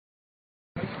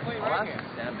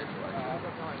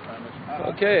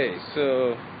Okay,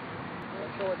 so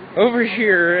over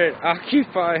here at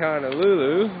Occupy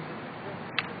Honolulu,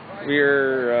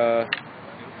 we're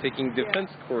taking defense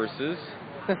courses.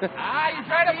 You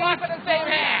try to block with the same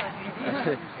hand!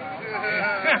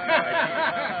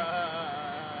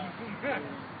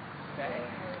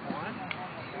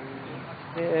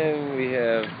 And we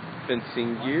have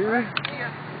fencing gear.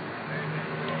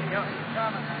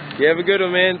 You have a good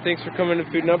one, man. Thanks for coming to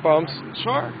Food Not Bombs.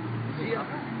 Sure.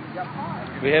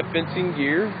 We have fencing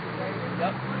gear.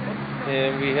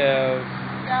 And we have,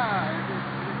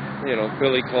 you know,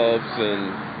 billy clubs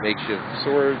and makeshift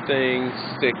sword things,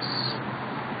 sticks,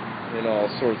 and all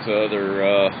sorts of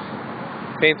other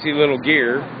fancy little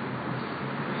gear.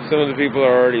 Some of the people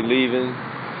are already leaving.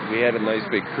 We had a nice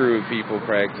big crew of people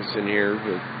practicing here,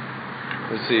 but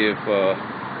we'll see if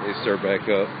they start back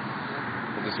up.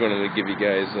 I just wanted to give you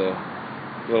guys a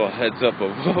little heads up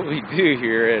of what we do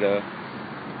here at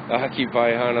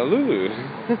Occupy Honolulu.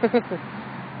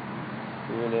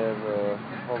 We're going to have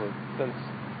all the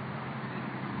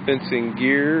fencing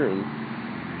gear and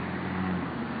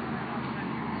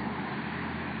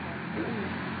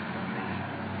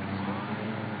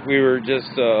we were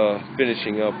just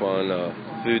finishing up on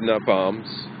Food Not Bombs.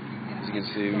 As you can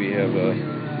see, we have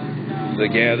the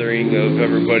gathering of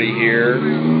everybody here.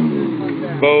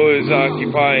 Bo is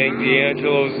occupying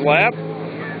D'Angelo's lap.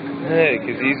 Hey,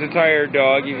 because he's a tired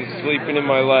dog. He was sleeping in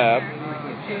my lap.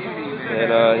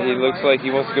 And he looks like he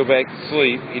wants to go back to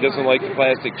sleep. He doesn't like the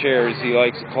plastic chairs. He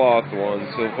likes the cloth ones.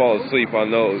 He'll fall asleep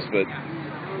on those. But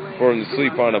for him to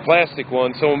sleep on a plastic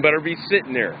one, someone better be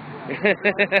sitting there. Yeah,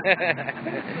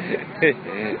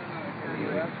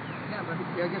 but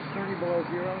I guess 30 below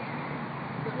zero.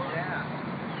 Yeah.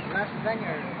 That's the thing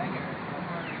here.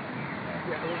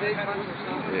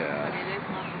 Yeah.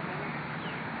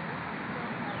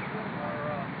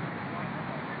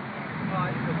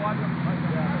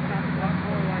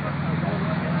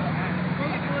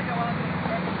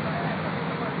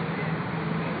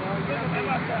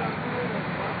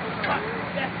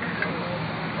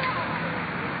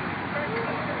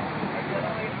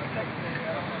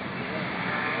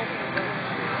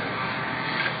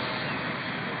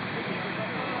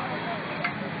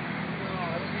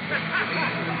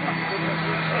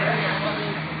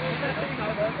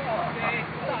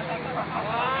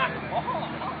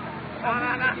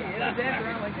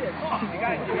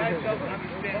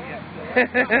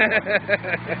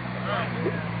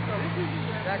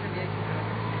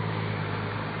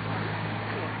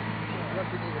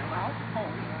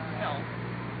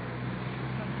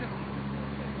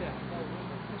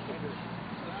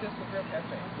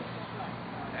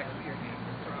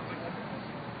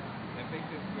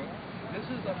 This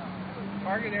is a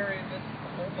target area. This is the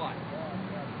whole body.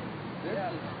 This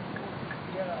is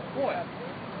foil.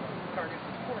 Targets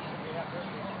this portion.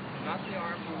 Not the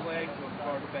arms or legs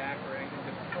or the back or anything.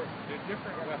 They're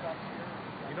different weapons.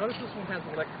 You notice this one has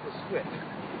an electrical switch.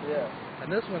 Yeah.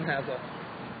 And this one has a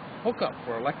hookup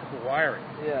for electrical wiring.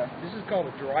 Yeah. This is called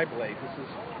a dry blade. This is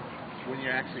when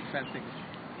you're actually fencing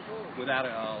without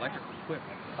electrical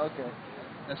equipment. Okay.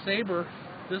 A saber,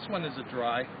 this one is a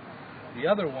dry. The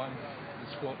other one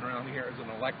is floating around here is an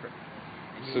electric.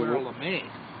 And you wear a lame.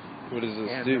 What does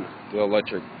this do? The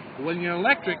electric. When you're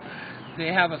electric, they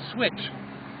have a switch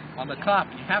on the top.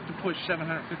 You have to push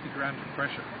 750 grams of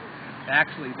pressure.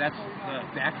 Actually, that's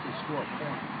to actually score a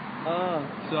point.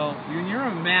 So when you're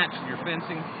a match and you're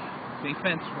fencing, they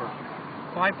fence for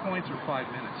 5 points or 5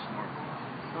 minutes.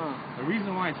 The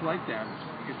reason why it's like that is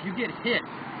if you get hit,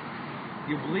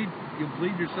 you'll bleed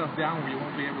yourself down where you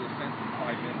won't be able to fence in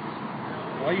 5 minutes.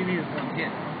 All you need is one hit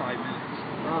in 5 minutes.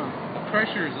 The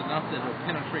pressure is enough that it'll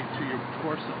penetrate to your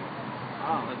torso.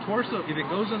 The torso, if it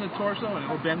goes in the torso and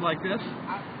it'll bend like this,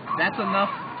 that's enough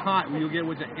time where you'll get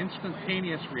with an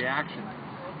instantaneous reaction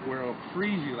where it'll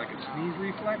freeze you like a sneeze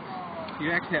reflex.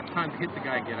 You actually have time to hit the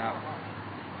guy and get out.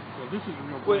 So this is a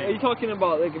real. Wait, are you talking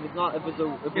about like if it's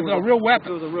a real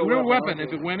weapon? If it was a real weapon. Okay.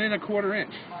 If it went in a 1/4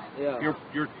 inch, yeah.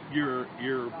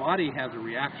 your body has a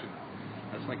reaction.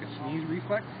 That's like a sneeze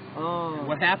reflex. And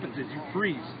what happens is you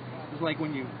freeze. It's like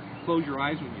when you close your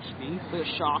eyes when you sneeze. It's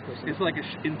a shock or something. It's like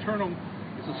internal.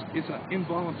 It's an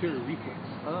involuntary reflex.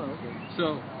 Oh, okay.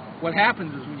 So what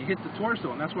happens is when you hit the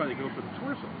torso, and that's why they go for the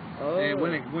torso. And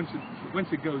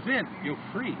once it goes in, you'll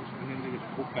freeze, and then they just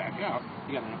pull back out.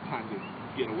 You got enough time to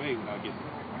get away without getting.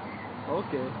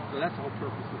 Okay. So that's the whole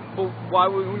purpose of it. Well, why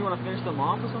would we want to finish them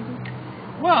off or something?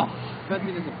 Well,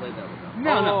 Fencing doesn't play that with them.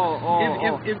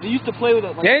 No. If they used to play with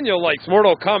it. Like, Daniel likes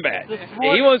Mortal Kombat.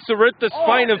 He wants to rip the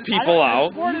spine of people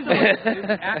out.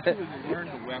 Actually learn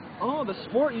the weapon. Oh, the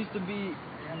sport used to be.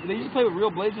 They used to play with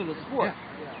real blades in the sport.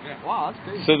 Yeah. Wow, that's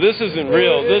crazy. So this isn't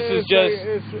real. This is just.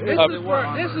 This is for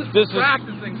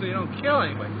practicing so you don't kill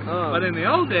anybody. But in the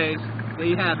old days,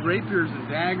 they had rapiers and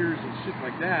daggers and shit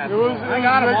like that. I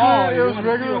got them all. It was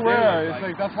regular wear. It's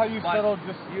like that's how you settle.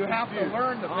 Just you have to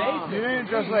learn the basics. You didn't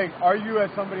just like argue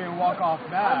at somebody and walk off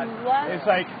mad. It's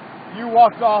like you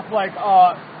walked off like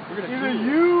either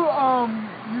you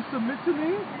submit to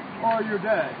me or you're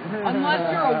dead.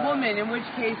 Unless you're a woman, in which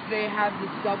case they have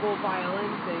this double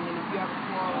violin thing, and if you have a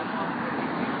small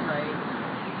right.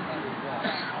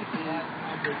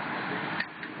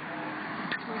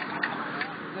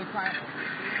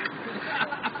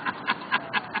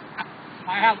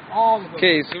 I have all of them.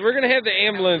 Okay, so we're gonna have the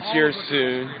ambulance here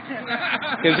soon,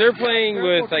 because they're playing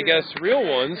with, I guess, real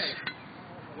ones.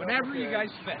 Whenever you guys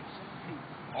fence,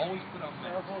 always put up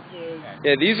fence.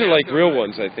 Yeah, these are like real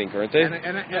ones, I think, aren't they? And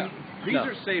these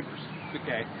are sabers,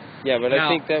 okay? Yeah, but now, I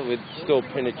think that would still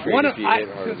penetrate if you hit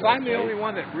hard. Since I'm the only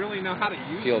one that really know how to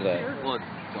use Feel it that. here, Well,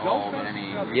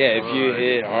 Yeah, if you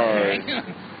hit hard.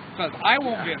 Because I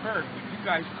won't get hurt, but you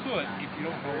guys could if you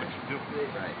don't know what you're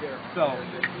doing. Right. So,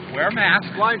 wear masks.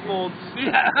 blindfolds.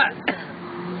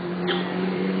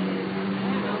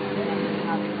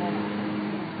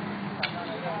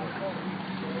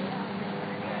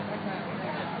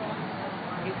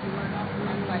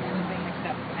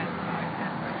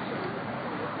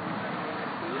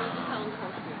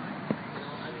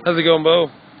 How's it going, Bo?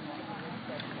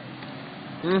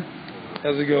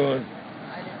 How's it going?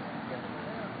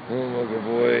 Oh, my good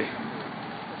boy.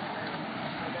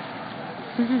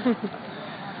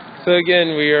 So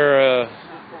again, we are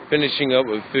finishing up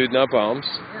with food, not bombs,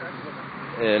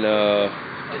 and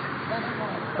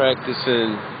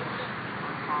practicing.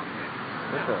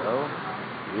 What the hell?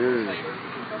 Weird.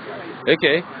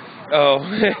 Okay. Oh,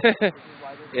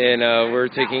 and we're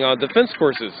taking on defense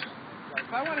courses.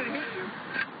 If I wanted to hit you,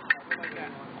 like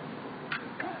that.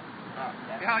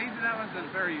 See how easy that was? That's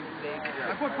very easy. If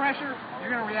I put pressure, you're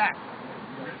going to react.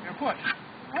 You're going to push.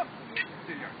 Whoop.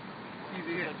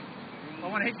 Easy hit. If I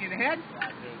want to hit you in the head,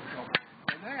 like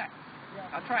that.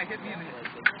 I'll try hit me in the head.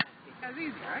 That's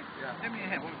easy, right? Yeah. Hit me in the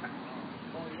head one time.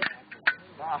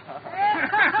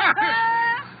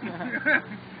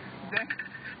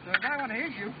 So if I want to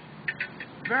hit you,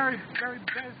 very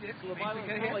best hit.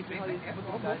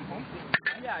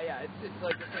 Yeah, it's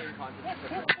like the same concept.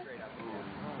 Straight up.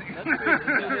 That's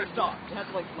crazy. They stop. They have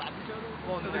to like slap each other.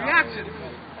 Well, So the reaction is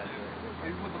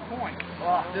with the point.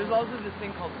 There's also this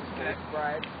thing called suspense,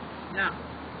 right? Now,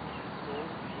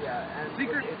 Yeah, and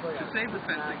secret it's like to saber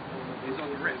fencing is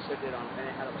on the wrist. So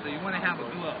you want to have a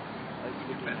glove. Or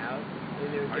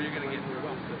you're going to get your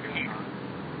hand.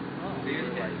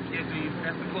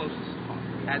 That's the closest.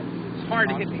 It's hard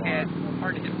to hit the head,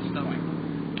 hard to hit the stomach.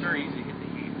 Very easy to hit the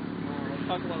hand.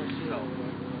 So,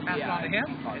 pass it on to him,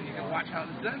 and you can watch how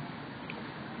this does.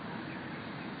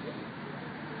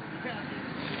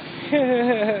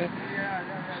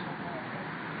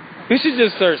 We should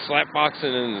just start slap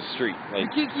boxing in the street, like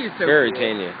Barry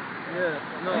Tanya. Yeah,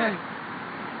 no.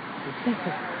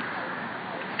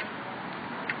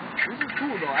 This is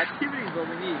cool though. Activity is what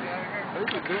we need. At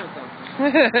least we're doing something.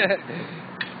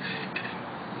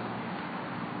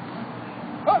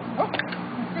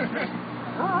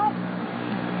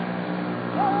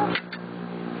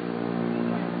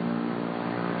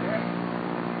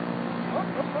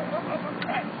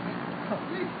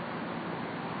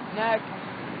 Next.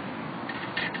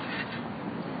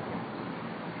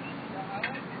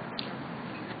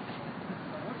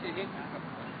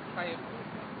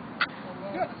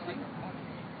 Good, see?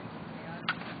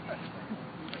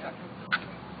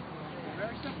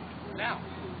 Very simple. Now,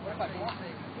 what if I block?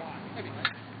 Maybe.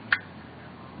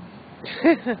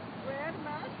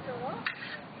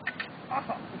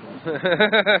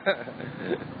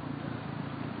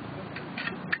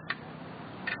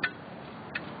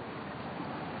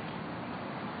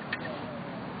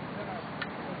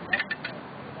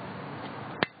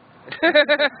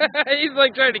 He's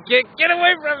like trying to get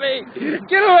away from me!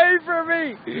 Get away from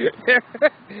me!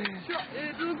 Sure,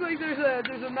 it looks like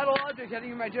there's a metal object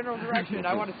heading in my general direction.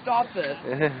 I want to stop this.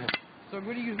 So I'm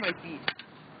going to use my feet.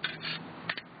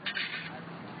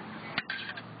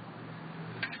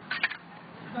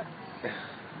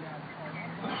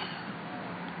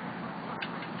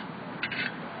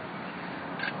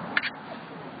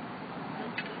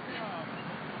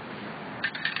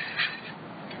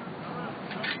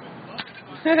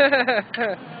 Yeah.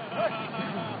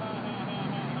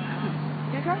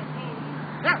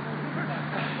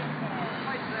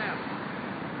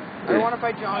 I don't want to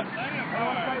fight John. I don't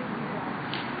want to fight.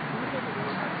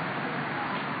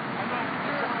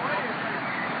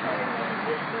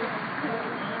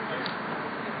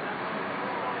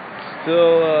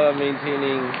 Still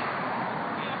maintaining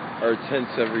our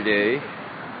tents every day.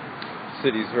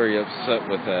 City's very upset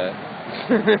with that.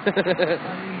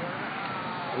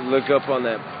 Look up on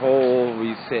that pole.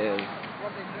 We have,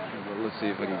 let's see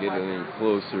if I can get it any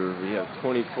closer. We have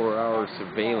 24-hour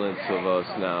surveillance of us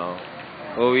now.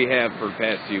 Well, we have for the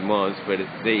past few months, but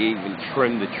they even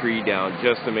trimmed the tree down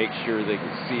just to make sure they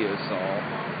can see us all.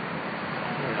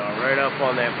 You know, right up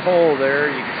on that pole there,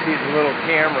 you can see the little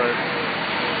cameras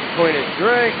pointed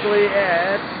directly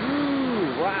at.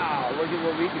 Ooh, wow! Look at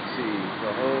what we can see.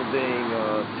 The whole dang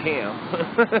camp.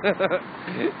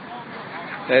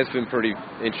 That's been pretty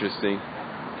interesting.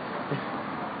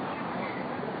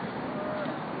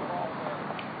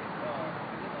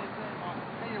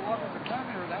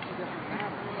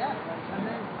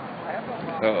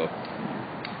 Uh-oh.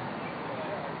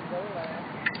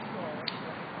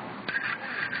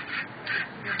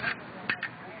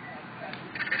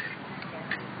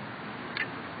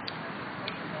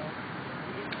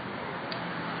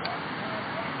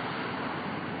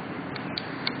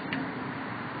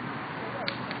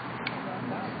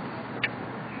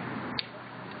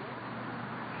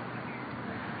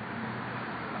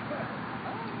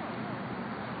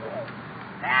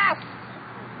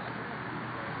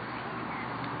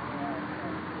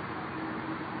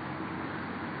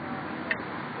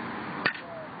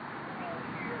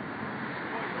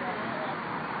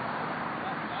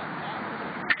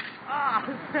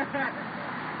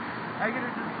 I could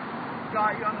have just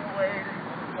got you on the blade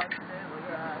and left it in like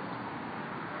that.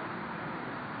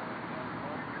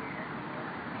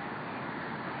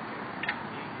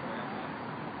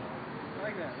 I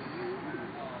like that.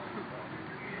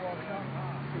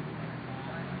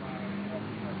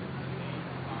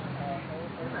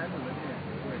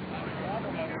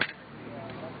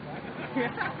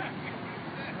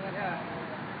 Yeah.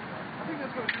 I think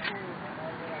that's what people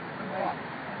want.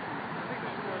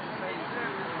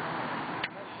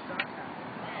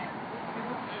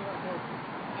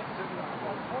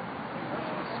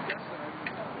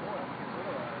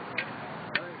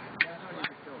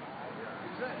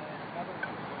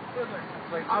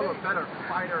 Like, I'm a better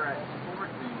fighter at sport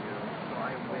than you, so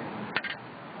I win.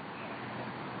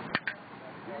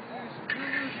 You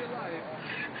lose your life.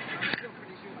 I'm still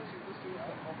pretty sure that you will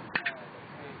suicide.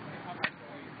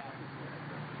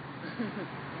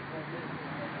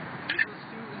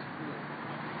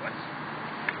 What?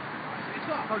 It's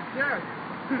off. How dare you?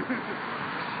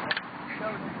 That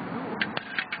would be cool.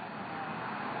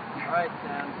 Alright,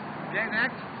 Sam. Okay,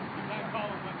 next.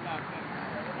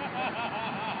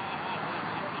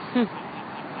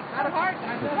 Not hard.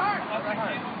 Not hard.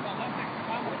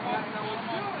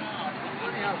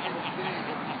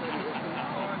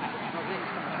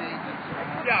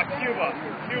 Yeah, Cuba.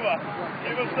 Cuba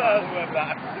says with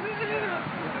that.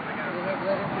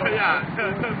 Yeah,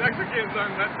 the Mexicans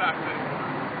learned that tactic.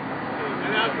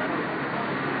 And that's,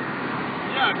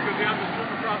 yeah, because you have to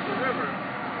swim across the river.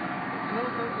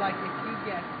 Like if you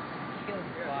get killed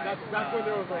by... That's when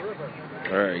there was a river.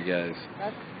 Alright, guys.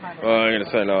 Well, I'm going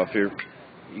to sign off here.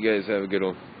 You guys have a good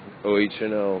one.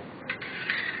 OHNL.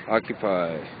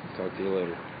 Occupy. Talk to you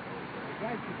later.